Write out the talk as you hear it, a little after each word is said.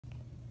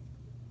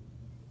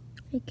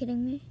you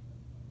kidding me?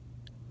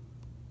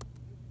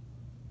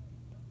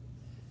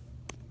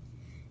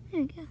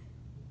 There we go.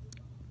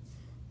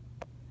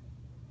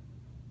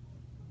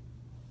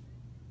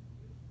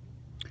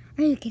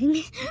 Are you kidding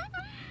me?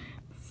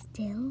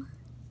 Still?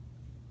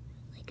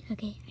 Like,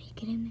 okay, are you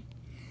kidding me?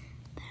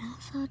 But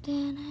also,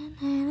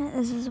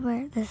 this is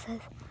where it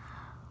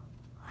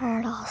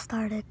all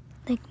started.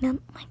 Like, not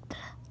like the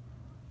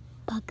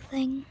bug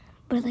thing,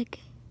 but like,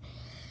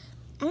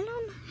 I don't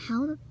know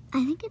how,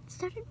 I think it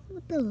started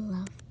with the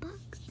love bug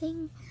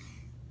thing.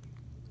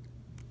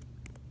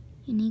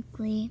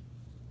 Uniquely.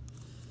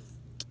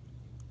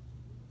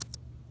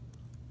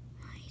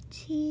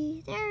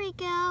 YT, there we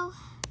go.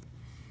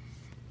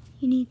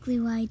 Uniquely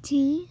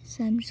YT,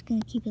 so I'm just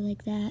gonna keep it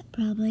like that,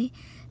 probably.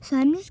 So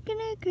I'm just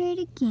gonna create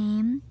a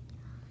game.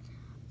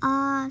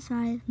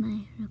 Sorry if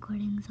my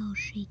recording's all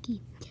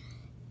shaky.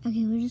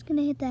 Okay, we're just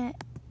gonna hit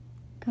that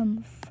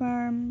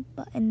confirm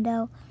button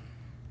though.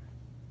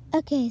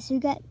 Okay, so we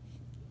got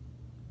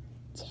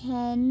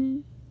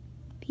 10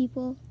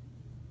 people.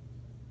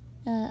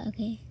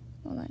 Okay,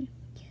 hold on.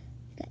 We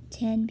got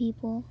 10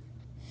 people.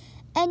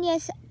 And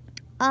yes,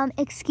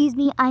 excuse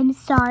me, I'm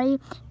sorry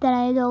that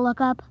I had to look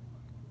up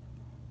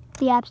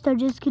the App Store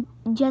just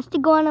to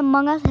go on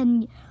Among Us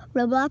and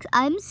Roblox.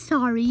 I'm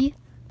sorry.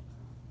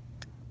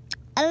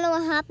 I don't know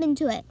what happened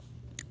to it.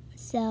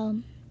 So,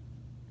 I'm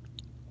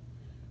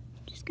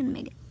just gonna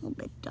make it a little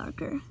bit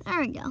darker. There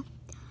we go.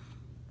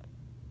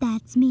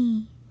 That's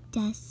me.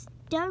 That's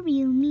the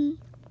real me.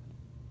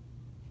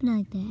 Not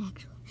like the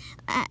actual.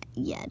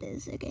 Yeah, it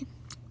is. Okay.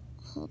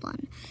 Hold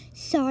on.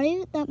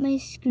 Sorry that my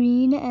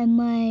screen and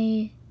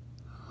my...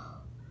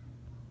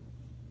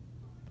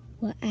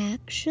 Well,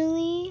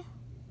 actually...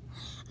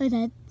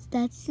 Oh,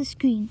 that's the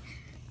screen.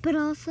 But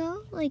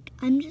also, like,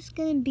 I'm just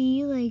gonna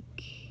be, like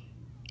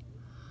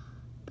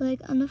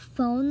on the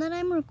phone that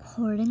I'm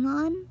recording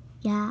on.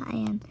 Yeah, I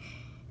am.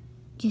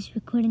 Just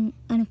recording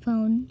on a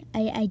phone.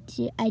 I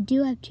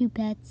do have 2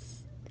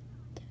 pets.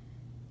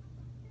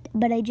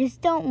 But I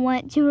just don't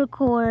want to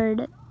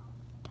record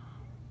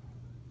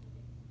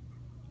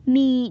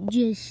me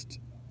just...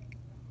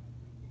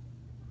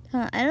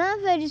 I don't know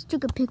if I just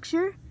took a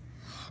picture.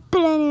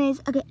 But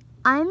anyways, okay,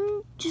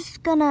 I'm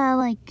just gonna,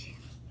 like...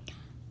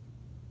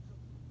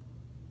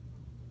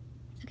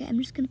 Okay, I'm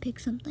just gonna pick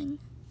something.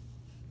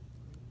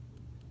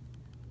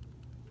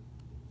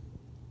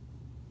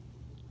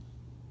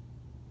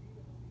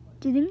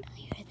 Do you think I'll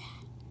hear that?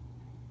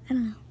 I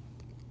don't know.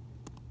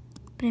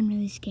 But I'm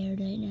really scared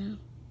right now.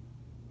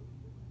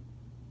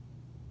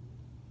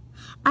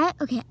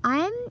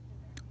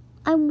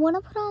 I want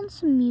to put on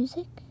some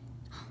music.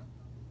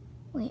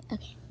 Wait,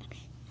 okay.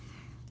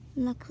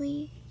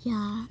 Luckily,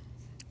 yeah.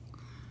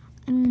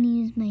 I'm gonna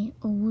use my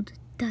old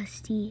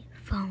dusty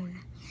phone.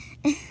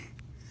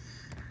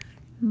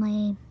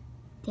 My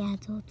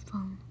dad's old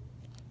phone.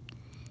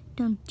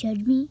 Don't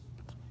judge me.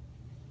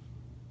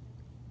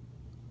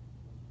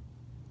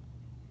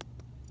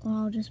 Or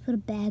I'll just put a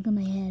bag on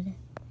my head.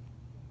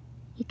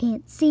 You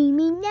can't see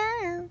me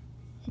now.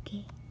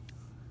 Okay.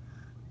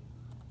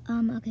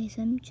 Okay,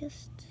 so I'm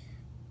just...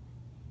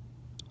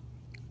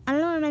 I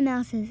don't know where my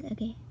mouse is.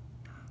 Okay.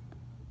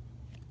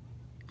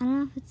 I don't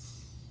know if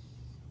it's...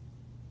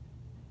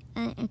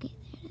 okay, there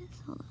it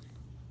is. Hold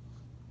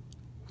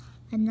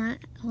on.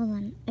 Hold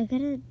on. I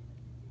gotta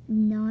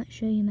not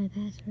show you my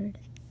password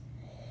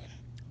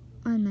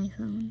on my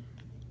phone.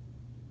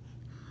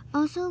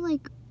 Also,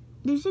 like,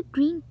 there's a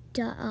green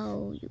dot.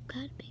 Oh, you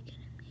gotta be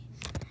kidding me.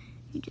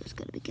 You just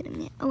gotta be kidding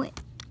me. Oh, wait.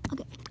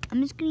 Okay.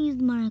 I'm just gonna use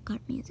the Mario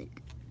Kart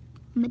music.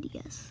 I'm a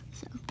DS,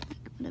 so, like,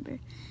 whatever.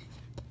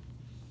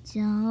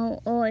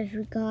 So, oh, I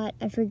forgot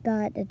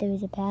that there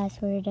was a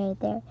password right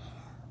there.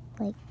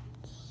 Like,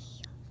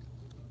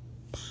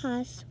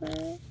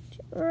 password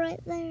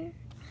right there.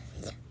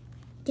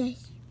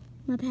 Yes,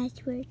 my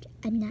password.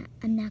 I'm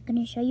not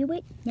gonna show you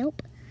it.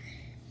 Nope.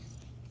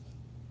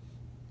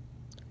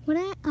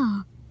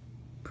 Oh,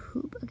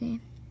 poop. Okay.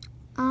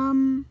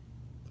 Do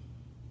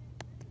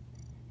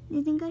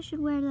you think I should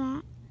wear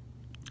that?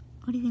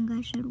 Or do you think I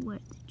should wear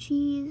the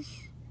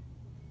cheese?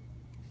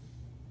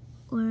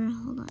 Or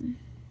hold on.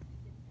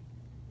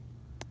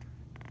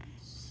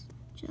 Let's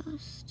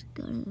just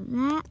go to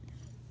that.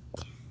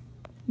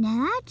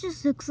 Now that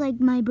just looks like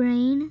my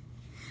brain.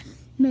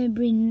 My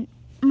brain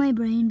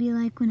be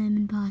like when I'm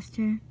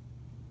imposter.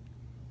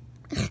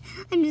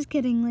 I'm just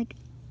kidding, like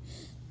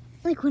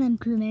when I'm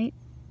crewmate.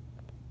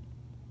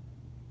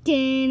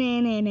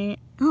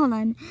 Hold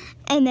on.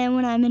 And then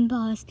when I'm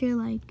imposter,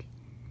 like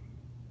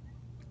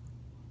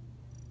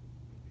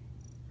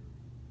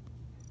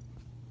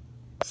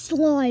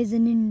Sly as a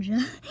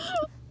ninja.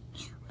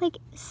 Okay,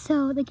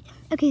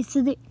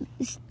 so the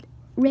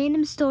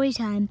random story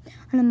time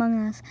on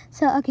Among Us.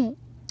 So, okay,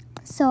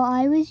 so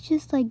I was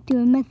just, like,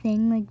 doing my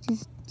thing, like,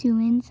 just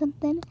doing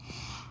something,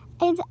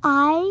 and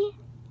I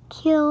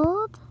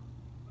killed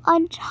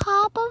on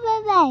top of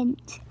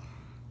event.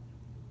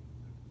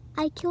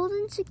 I killed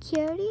in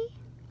security,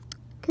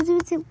 because it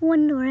was at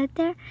one door right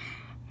there,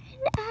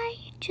 and I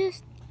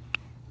just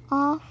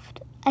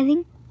offed I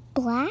think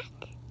black,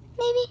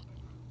 maybe?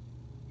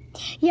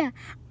 Yeah,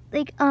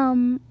 like,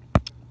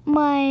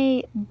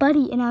 my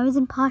buddy and I was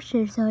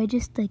imposter, so I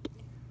just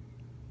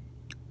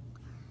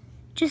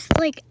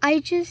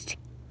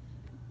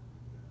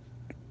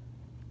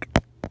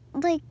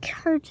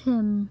hurt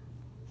him.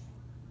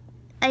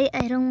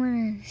 I don't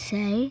want to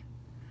say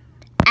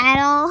at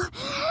all,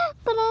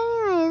 but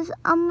anyways,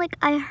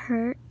 I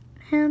hurt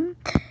him,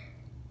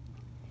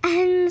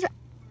 and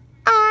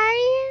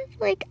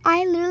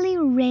I literally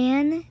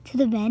ran to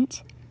the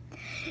vent,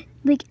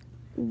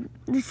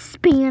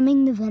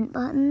 spamming the vent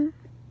button,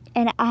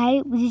 and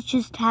I was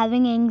just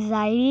having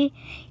anxiety,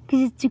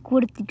 because it's like,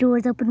 what if the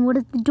door's open, what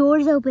if the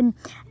door's open,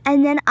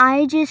 and then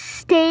I just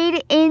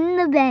stayed in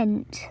the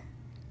vent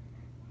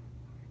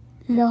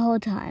the whole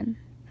time.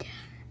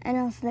 And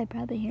also they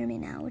probably hear me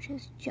now, which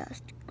is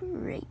just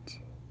great.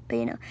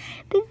 But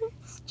but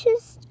it's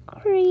just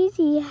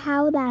crazy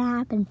how that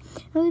happened.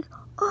 I'm like,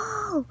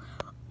 oh,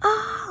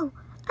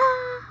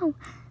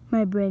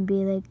 my brain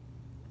be like,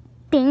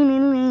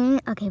 ding.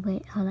 Okay,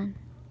 wait, hold on.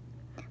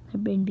 My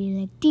brain be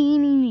like,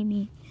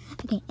 ding.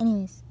 Okay,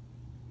 anyways,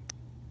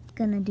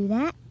 gonna do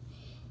that.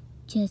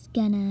 Just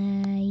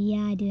gonna,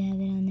 yeah, I do have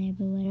it on there,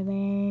 but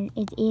whatever.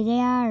 It's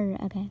easier.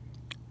 Okay.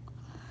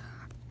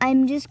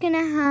 I'm just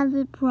gonna have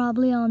it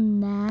probably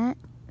on that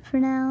for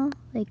now,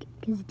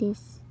 cause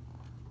this,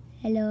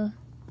 hello.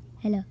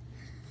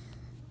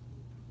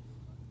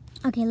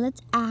 Okay,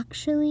 let's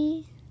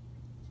actually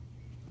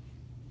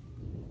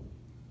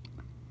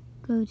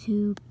go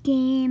to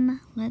game.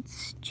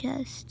 Let's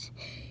just,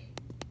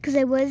 cause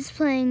I was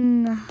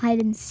playing hide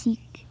and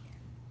seek.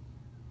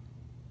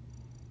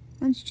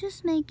 Let's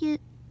just make it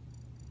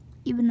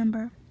even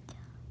number.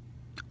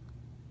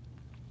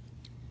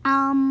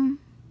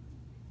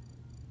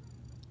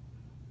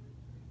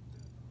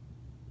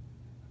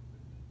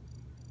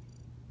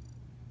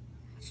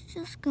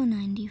 Just go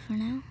 90 for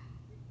now.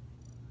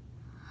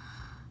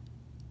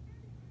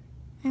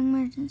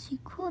 Emergency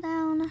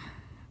cooldown.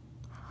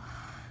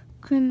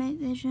 Crewmate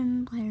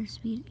vision, player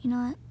speed. You know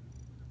what?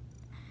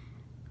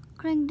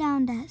 Crank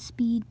down that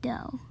speed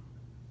though.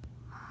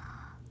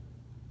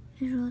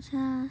 Visual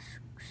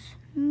tasks.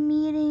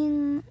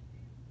 Meeting.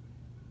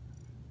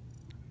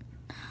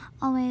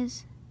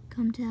 Always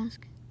come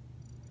task.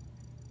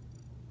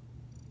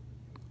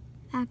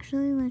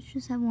 Actually, let's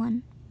just have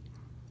one.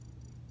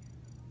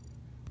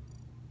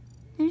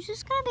 There's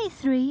just gonna be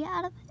 3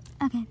 out of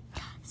it. Okay,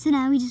 so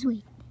now we just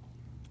wait.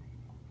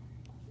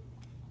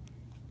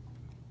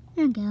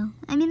 There we go.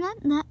 I mean,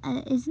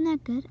 isn't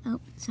that good? Oh,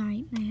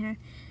 sorry, my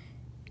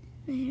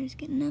hair's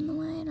getting in the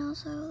way, and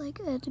also, I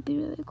had to be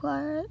really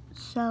quiet.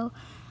 So,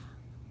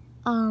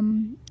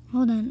 hold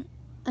on.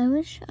 I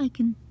wish I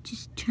could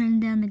just turn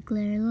down the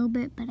glare a little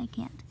bit, but I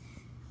can't.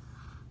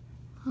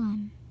 Hold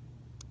on.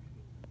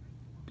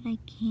 But I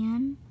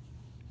can.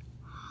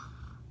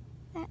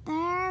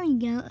 There we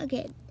go.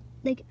 Okay.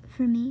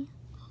 For me.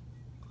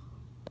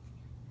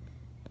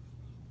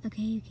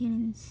 Okay, you can't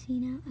even see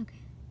now.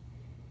 Okay.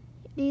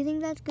 Do you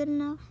think that's good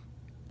enough?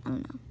 I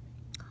don't know.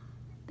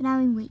 But now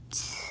we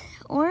wait.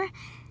 Or,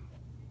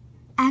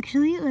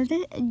 actually, let's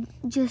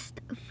just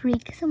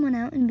freak someone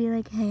out and be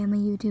like, hey, I'm a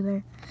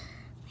YouTuber.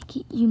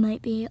 You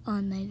might be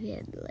on my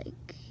vid.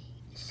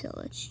 So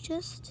let's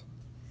just,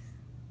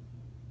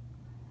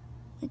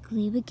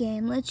 leave a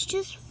game. Let's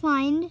just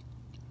find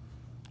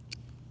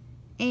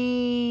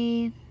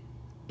a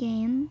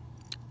game.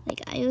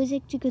 I always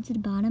like to go to the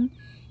bottom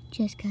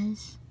just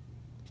cause.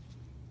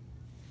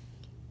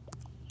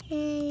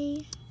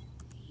 Hey,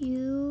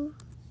 you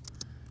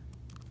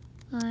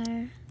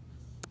are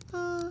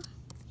all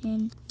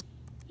in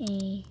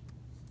a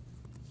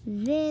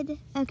vid.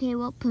 Okay,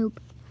 well,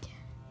 poop.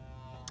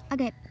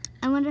 Okay,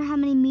 I wonder how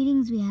many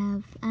meetings we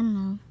have. I don't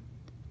know.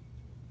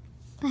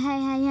 But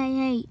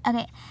hey.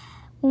 Okay,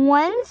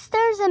 once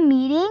there's a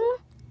meeting,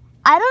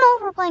 I don't know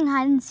if we're playing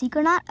hide and seek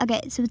or not.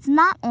 Okay, so it's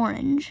not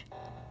orange.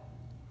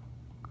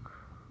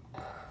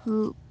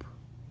 Poop.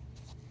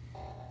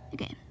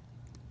 Okay.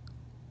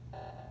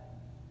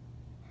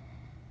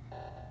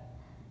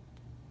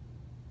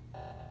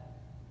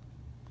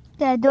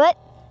 Did I do it?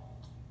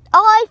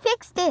 Oh, I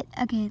fixed it.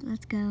 Okay,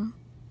 let's go.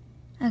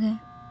 Okay.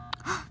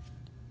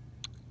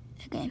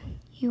 Okay,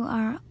 you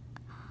are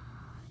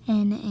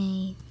in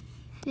a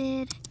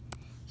vid,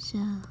 so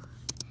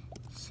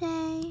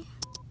say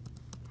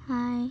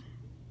hi.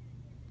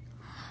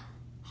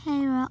 Hey,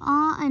 we're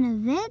all in a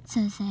vid,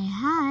 so say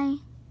hi.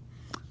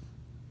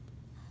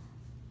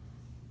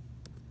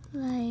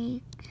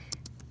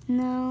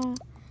 No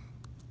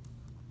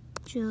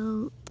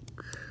joke.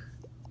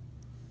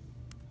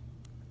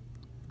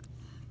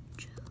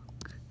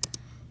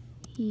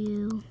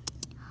 You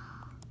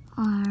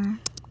are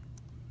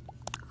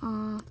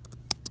all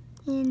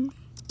in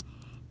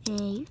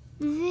a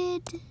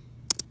vid,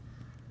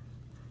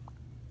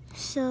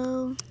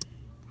 so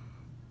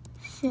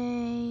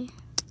say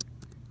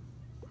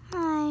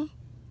hi.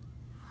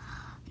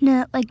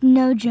 No,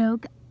 no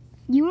joke.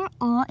 You are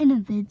all in a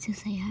vid, so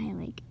say hi,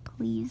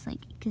 please,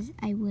 because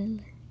I will.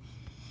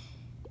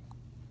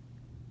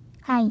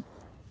 Hi.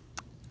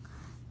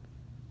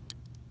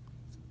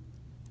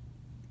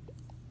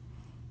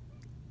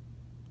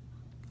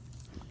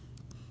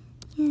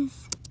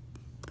 Yes,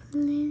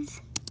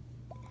 please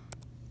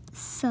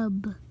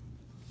sub.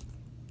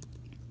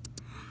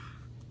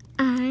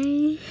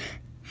 I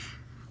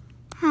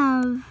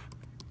have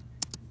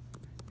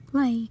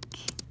like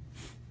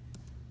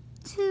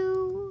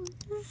 2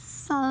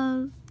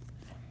 subs.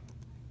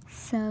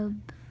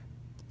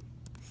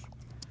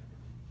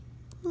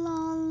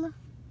 Lol.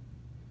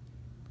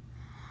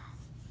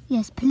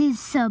 Yes, please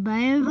sub. I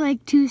have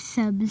like 2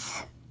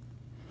 subs.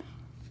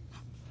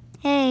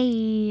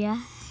 Hey,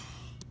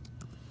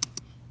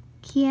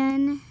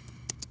 can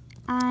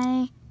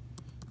I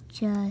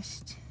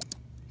just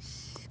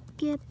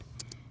skip?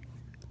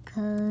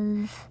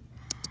 'Cause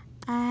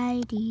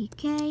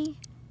IDK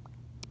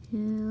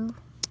to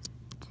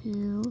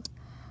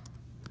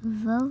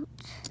vote,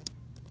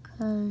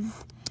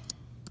 'cause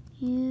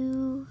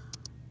you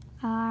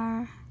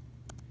are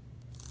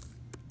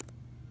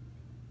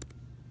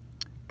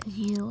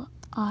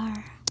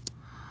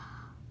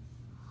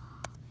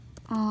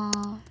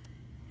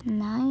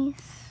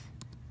nice.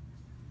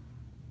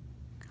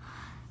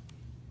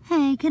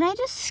 Hey, can I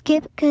just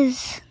skip?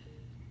 'Cause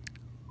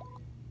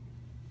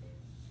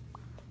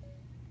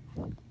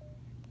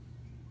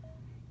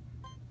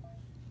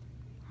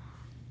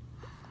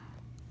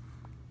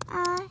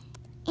I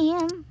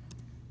am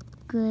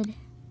good.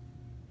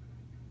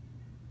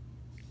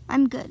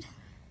 I'm good.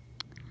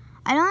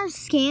 I don't have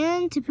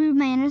scan to prove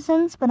my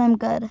innocence, but I'm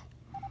good.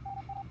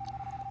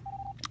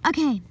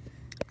 Okay,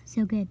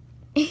 so good.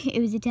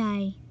 It was a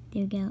tie.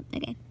 There we go.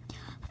 Okay.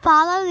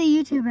 Follow the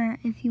YouTuber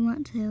if you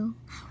want to.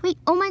 Wait,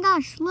 oh my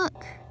gosh,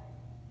 look.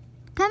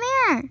 Come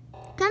here.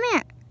 Come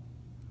here.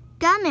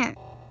 Come here.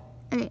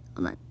 Okay,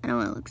 hold on. I don't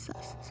want to look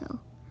sus, so.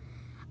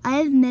 I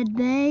have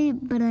medbay,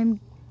 but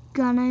I'm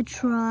gonna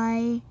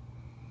try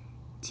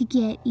to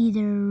get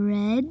either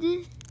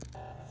red,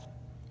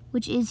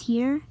 which is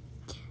here.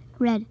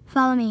 Red,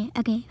 follow me.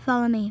 Okay,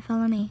 follow me.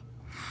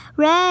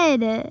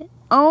 Red.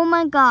 Oh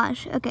my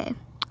gosh. Okay,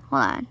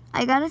 hold on.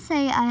 I gotta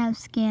say I have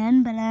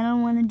scan, but I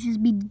don't want to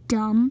just be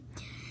dumb.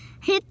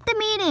 Hit the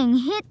meeting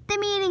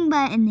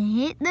button.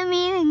 Hit the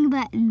meeting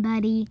button,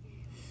 buddy.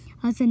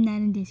 Also, I'm not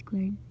in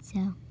Discord,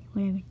 so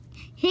whatever.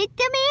 Hit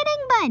the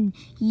meeting button.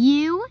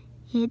 You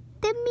hit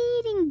the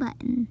meeting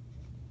button.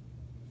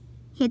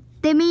 Hit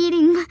the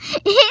meeting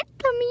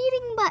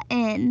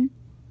button.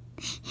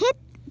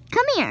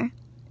 Come here.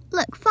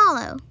 Look,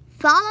 follow.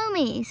 Follow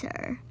me,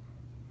 sir.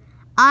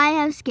 I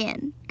have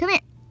skin. Come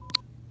here.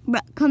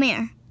 Bro, come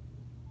here.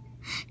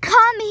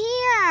 Come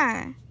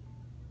here.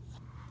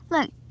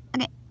 Look,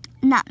 okay,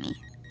 not me.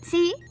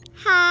 See?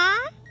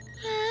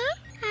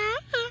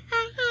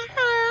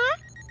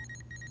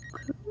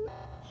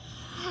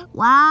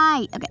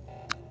 Why? Okay,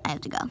 I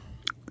have to go.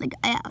 Like,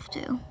 I have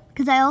to.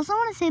 Because I also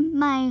want to save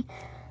my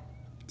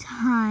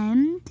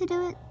time to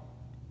do it.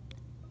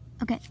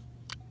 Okay.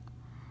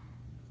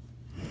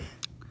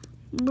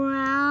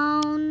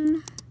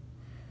 Brown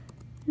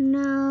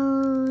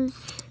knows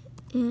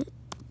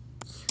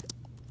it's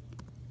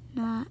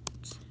not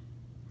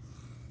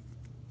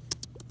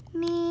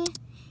me.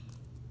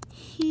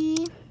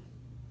 He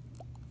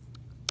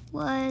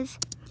was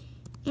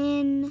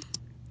in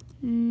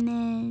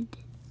medbay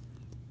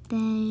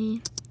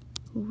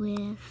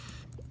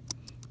with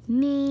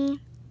me.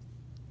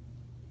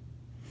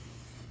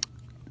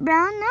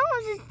 Brown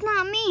knows it's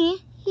not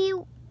me. He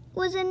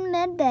was in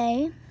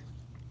medbay.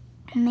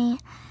 Me.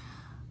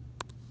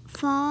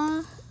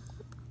 Follow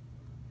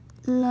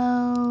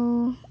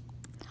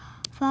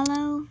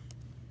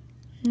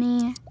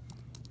me,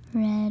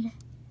 red.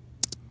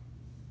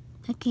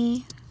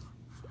 Okay.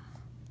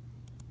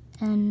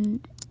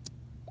 And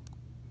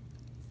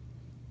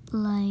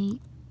like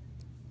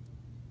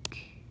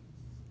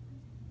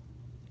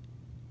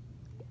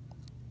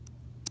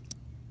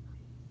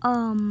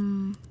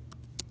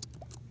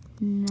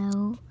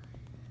no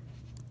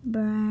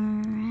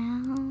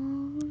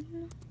brown.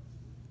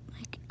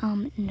 Like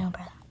no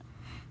brown.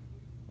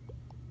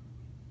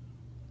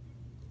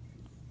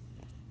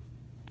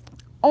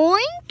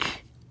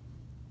 Oink.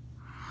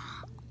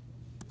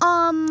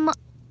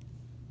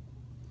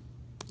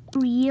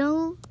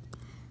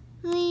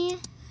 Really?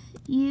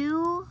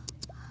 You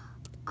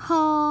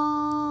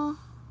called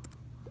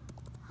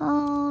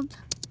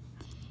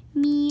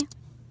me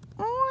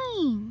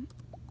oink.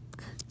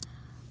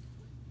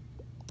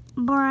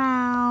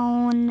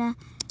 Brown.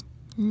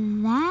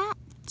 That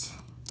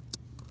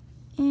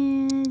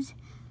is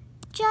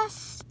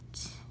just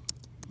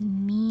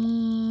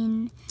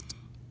mean.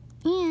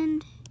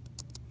 And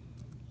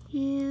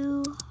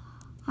you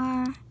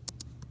are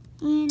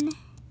in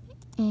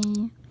a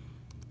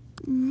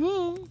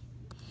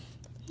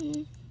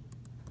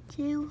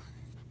video.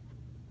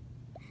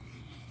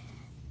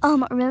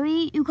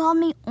 Really? You called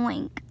me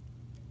oink.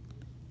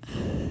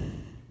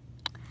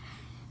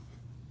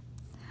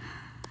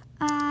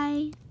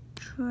 I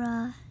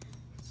trust.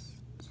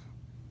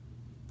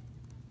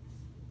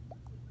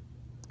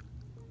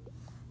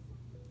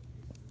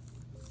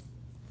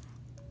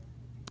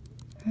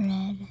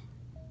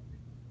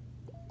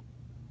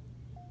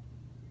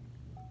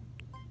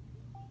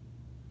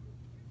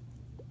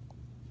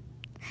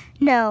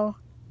 No.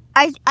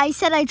 I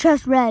said I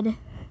trust red.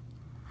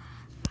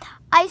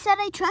 I said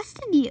I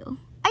trusted you.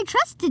 I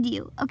trusted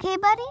you. Okay,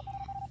 buddy?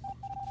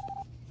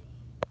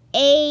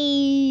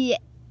 A.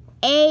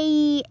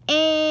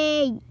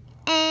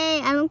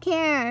 I don't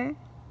care.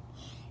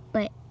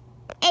 But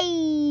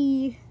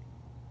A.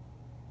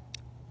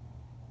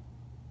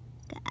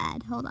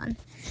 God, hold on.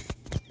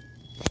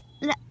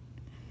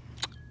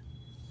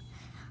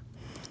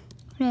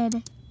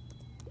 Red.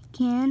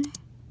 Can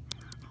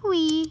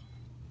we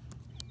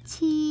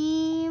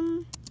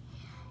team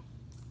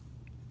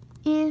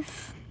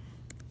if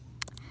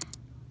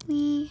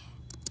we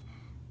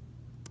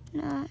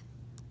not?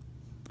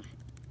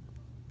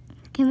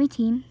 Can we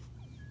team?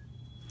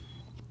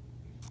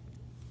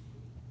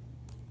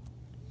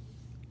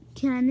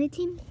 Can we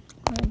team?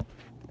 Hold on.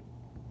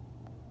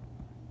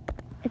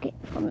 Okay,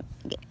 hold on.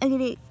 Okay, I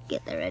gotta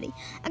get that ready.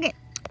 Okay.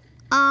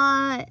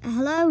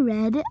 Hello,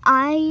 Red.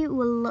 I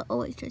will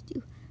always trust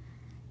you.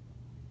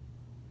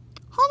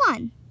 Hold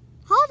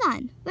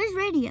on. Where's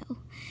Radio?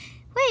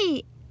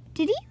 Wait,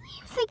 did he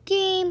leave the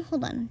game?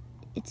 Hold on.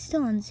 It's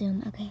still on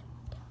Zoom. Okay.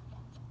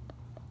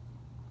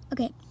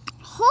 Okay.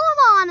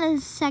 Hold on a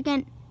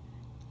second.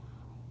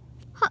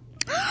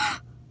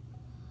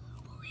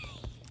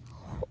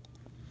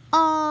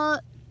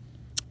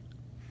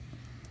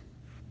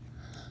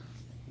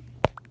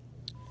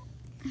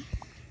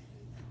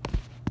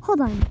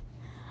 Hold on.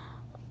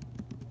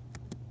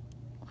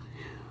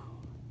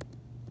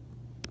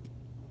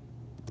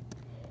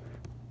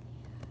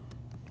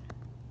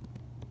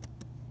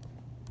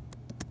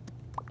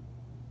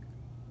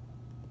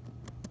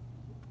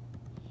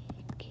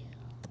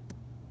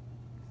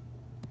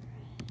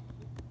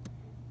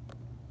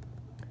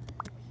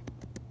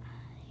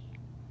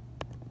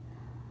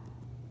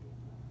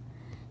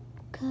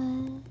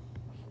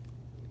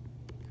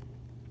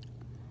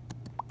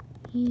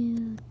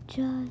 You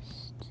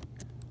just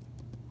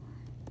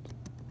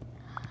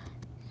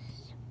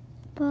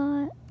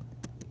spot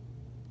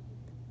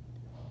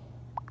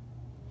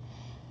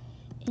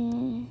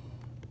in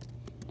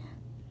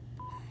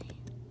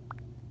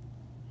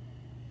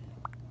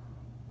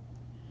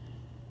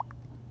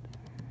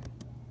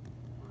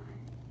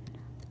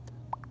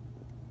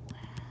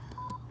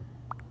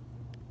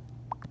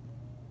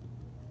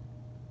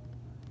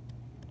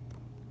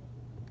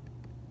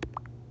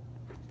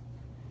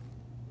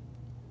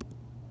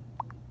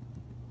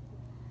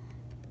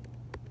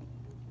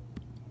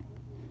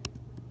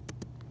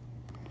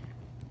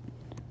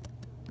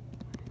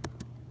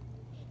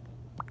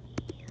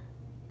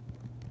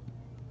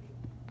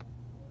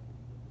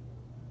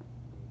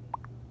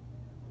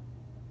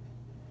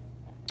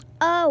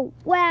Oh,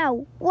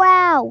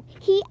 wow.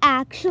 He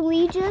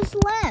actually just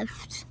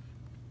left.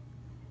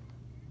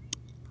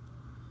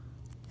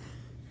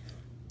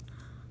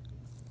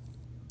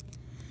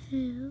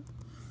 Who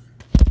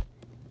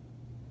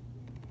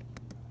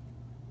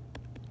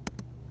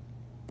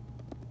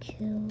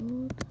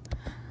killed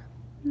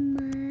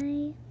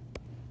my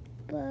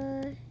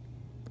buddy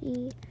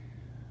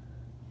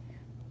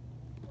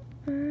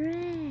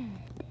Red?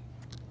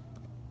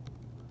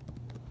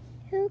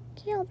 Who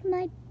killed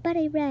my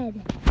buddy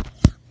Red?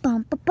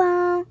 Bum ba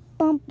bum,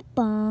 bum ba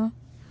bum.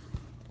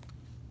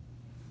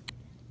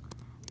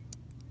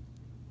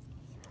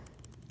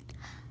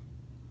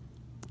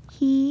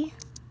 He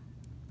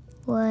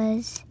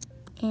was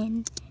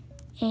in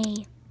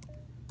a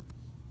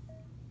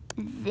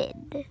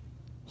vid.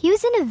 He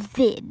was in a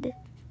vid.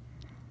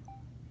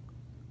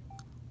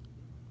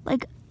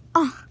 Like,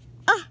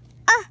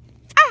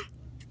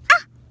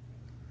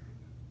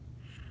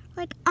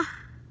 like,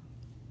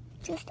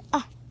 just,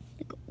 like,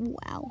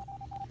 wow.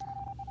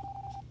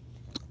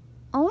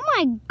 Oh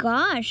my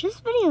gosh, this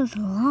video is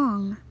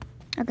long.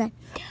 Okay,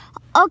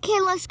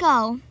 let's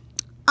go.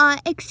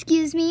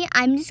 Excuse me,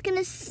 I'm just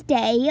gonna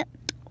stay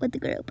with the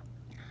group.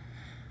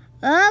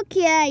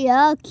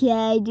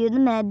 Okay, do the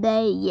med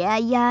bay.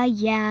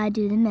 Yeah,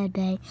 do the med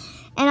bay.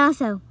 And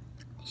also,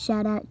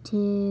 shout out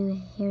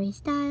to Harry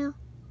Style,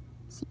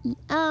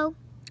 CEO.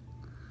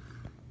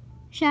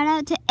 Shout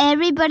out to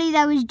everybody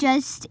that was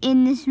just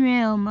in this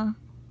room.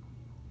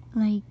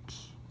 Like,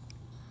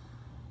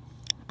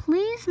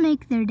 please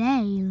make their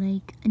day.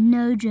 Like,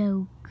 no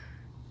joke.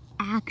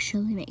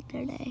 Actually make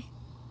their day.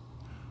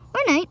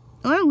 Or night,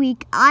 or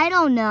week, I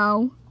don't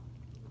know.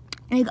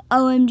 Like,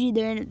 OMG,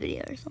 they're in a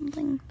video or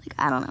something. Like,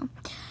 I don't know.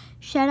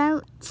 Shout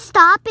out.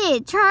 Stop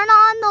it. Turn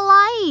on the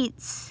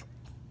lights.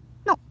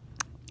 No.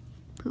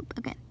 Poop.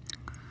 Okay.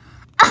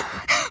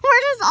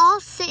 We're just all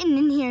sitting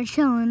in here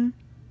chilling.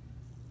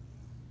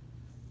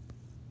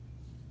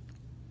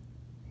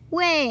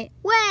 Wait.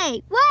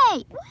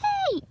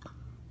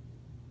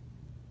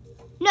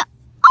 No.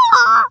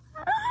 Oh!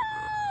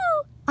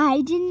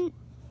 I didn't,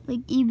 like,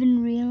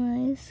 even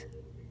realize.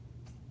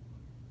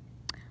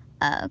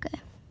 Okay.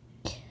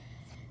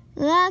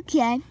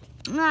 Okay,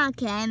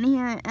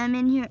 I'm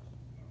in here.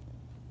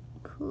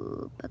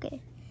 Poop,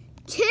 okay.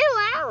 2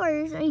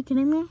 hours, are you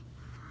kidding me?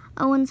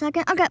 Oh, 1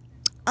 second, okay.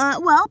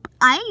 Well,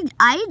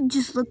 I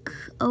just look,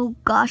 oh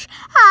gosh.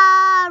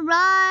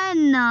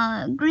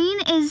 Run! Green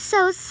is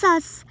so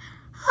sus.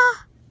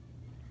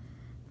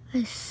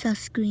 I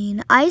sus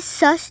green. I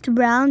sussed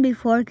brown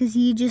before because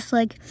he just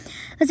like,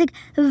 it's like,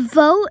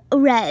 vote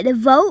red.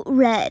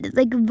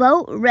 Like,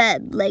 vote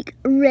red. Like,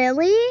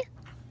 really?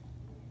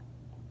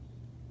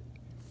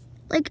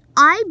 Like,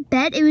 I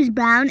bet it was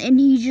brown and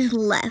he just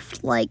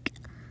left. Like,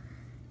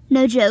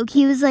 no joke.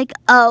 He was like,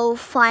 oh,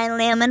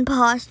 finally I'm an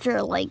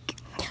imposter. Like,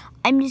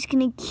 I'm just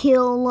gonna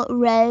kill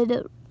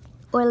red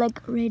or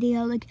like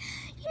radio. Like,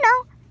 you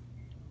know,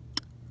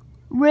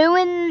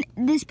 ruin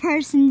this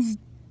person's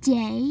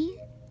day.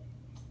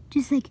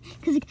 Just like,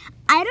 cause like,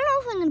 I don't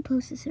know if I'm gonna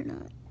post this or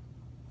not.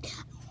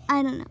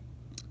 I don't know.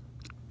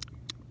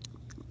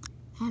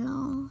 At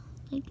all.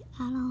 Like,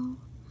 at all.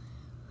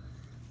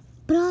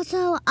 But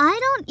also, I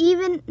don't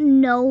even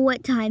know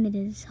what time it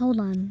is. Hold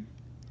on.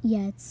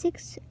 Yeah, it's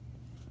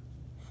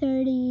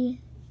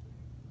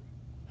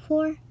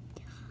 6:34.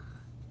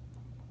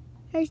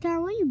 Hey,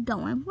 Star, where are you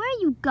going? Where are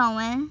you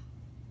going?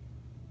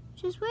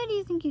 Just where do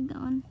you think you're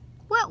going?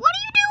 What are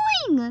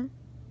you doing?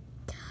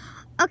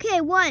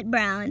 Okay, what,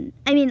 brown?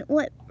 I mean,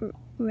 what,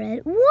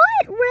 red?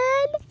 What,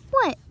 red?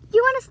 What?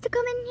 You want us to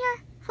come in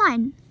here?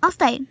 Fine, I'll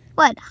stay.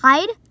 What,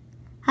 hide?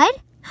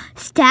 Hide?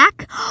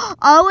 Stack?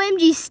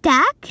 OMG,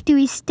 stack? Do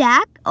we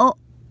stack? Oh,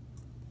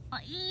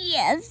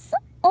 yes.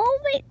 Oh,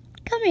 wait,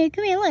 come here,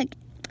 look.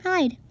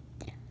 Hide.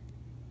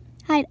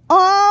 Hide.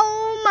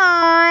 Oh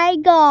my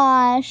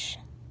gosh.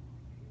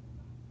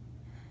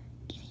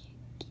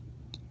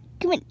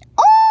 Come in.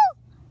 Oh!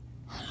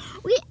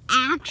 We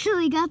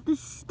actually got the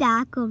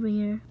stack over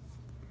here.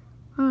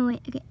 Oh,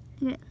 wait, okay.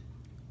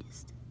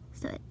 Just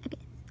so it, okay.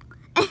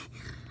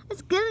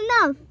 That's good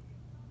enough.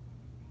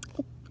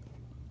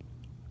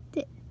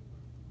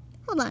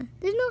 Hold on.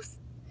 There's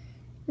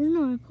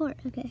no report.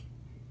 Okay.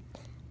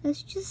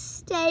 Let's just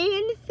stay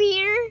in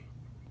fear.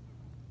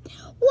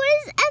 What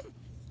is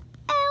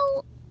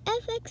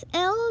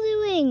FXL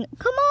doing?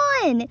 Come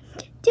on.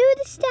 Do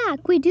the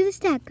stack. Wait, do the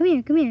stack. Come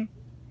here.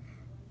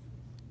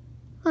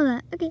 Hold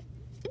on. Okay.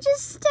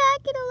 Just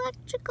stack it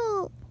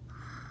electrical.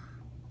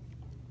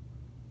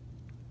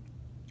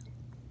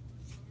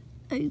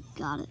 Oh, you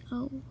got it.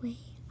 Oh, wait.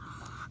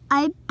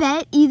 I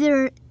bet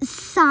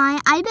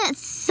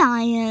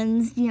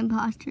Cyan's the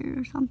imposter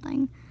or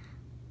something.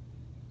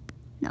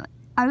 No,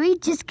 are we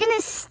just gonna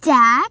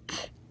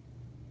stack?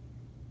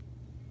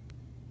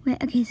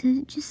 Wait, okay,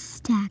 so just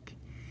stack.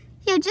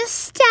 Yeah, just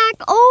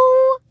stack.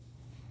 Oh,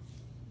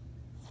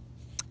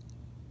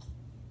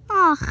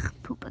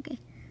 poop, okay.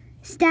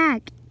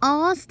 Stack,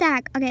 all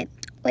stack. Okay,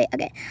 wait,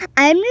 okay.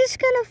 I'm just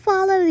gonna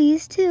follow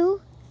these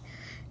two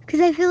because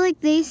I feel like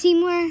they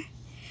seem where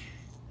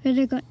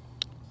they're going.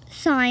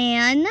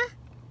 Cyan,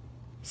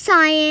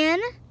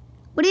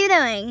 what are you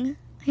doing?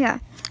 Here.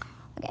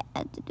 Okay, I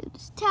have to do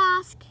this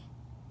task.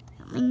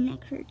 My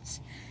neck hurts.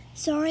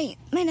 Sorry,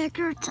 my neck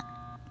hurts.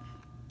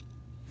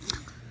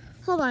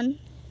 Hold on.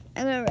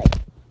 I'm gonna write.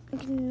 I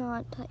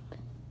cannot type.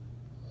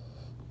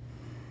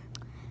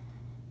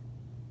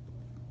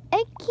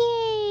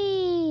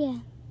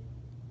 Okay.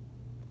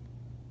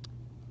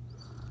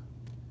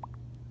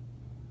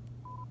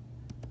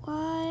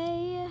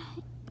 Why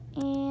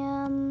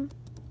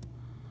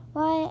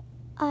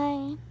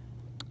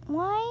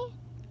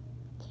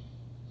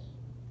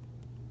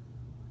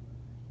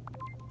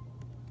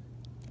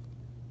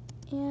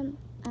am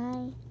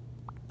I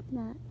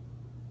not?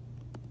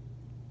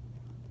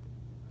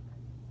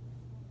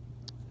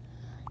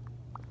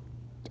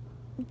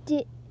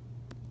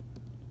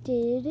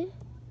 Did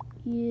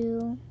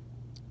you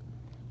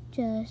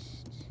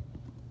just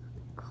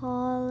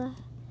call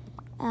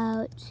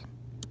out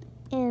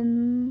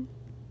imposter?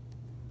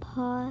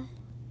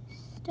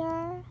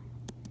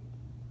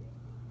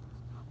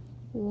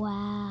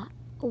 Wow.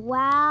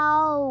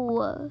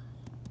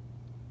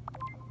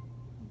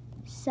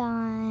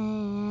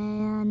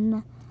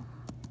 Cyan,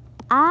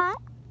 I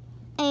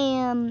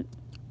am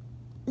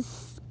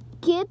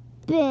skipping.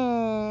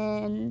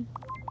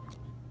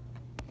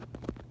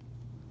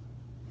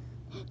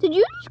 Did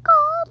you just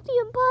call out the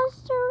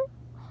imposter?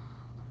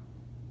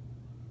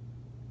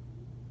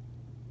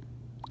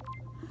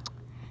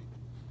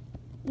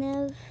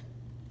 Nev,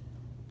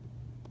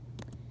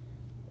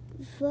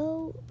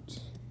 vote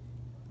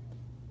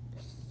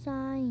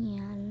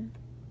Cyan.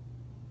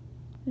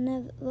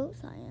 Nev, vote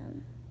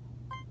Cyan.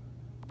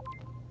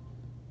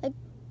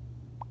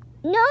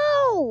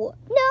 No,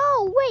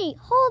 wait,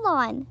 hold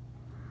on.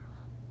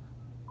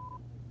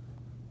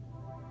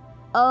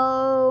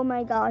 Oh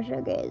my gosh,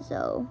 okay,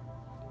 so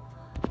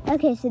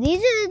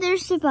these are their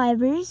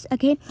survivors,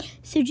 okay?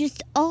 So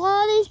just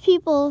all these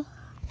people,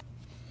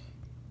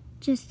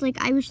 just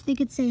like, I wish they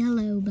could say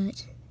hello,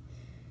 but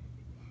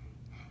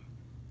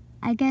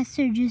I guess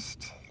they're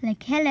just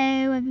like,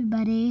 hello,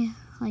 everybody,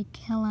 like,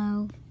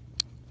 hello.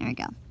 There we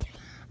go.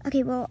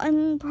 Okay, well,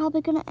 I'm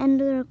probably gonna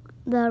end the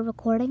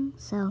recording,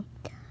 so.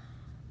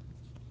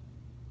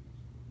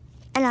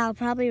 And I'll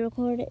probably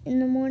record it in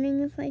the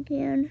morning if I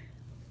can.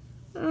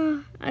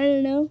 I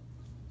don't know.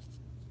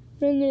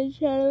 I'm gonna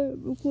try to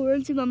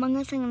record some Among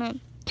Us. I'm gonna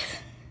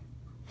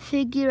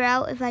figure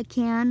out if I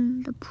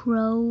can the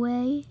pro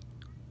way.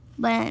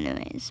 But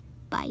anyways,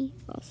 bye.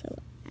 Also,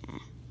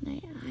 my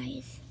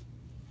eyes.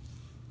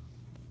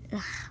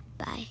 Ugh,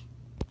 bye.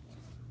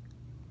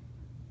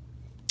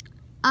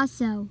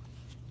 Also,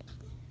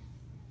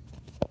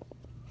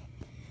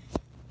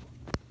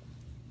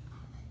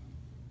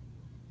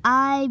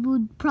 I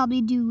would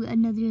probably do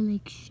another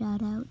like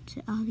shout out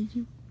to all of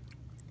you.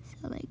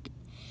 So like,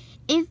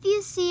 if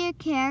you see a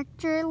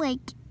character like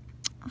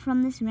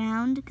from this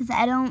round, because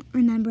I don't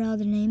remember all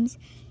their names,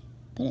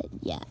 but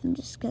yeah, I'm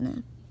just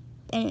gonna.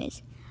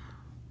 Anyways,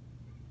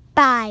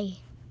 bye.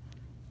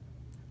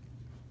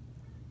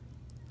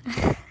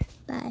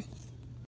 Bye.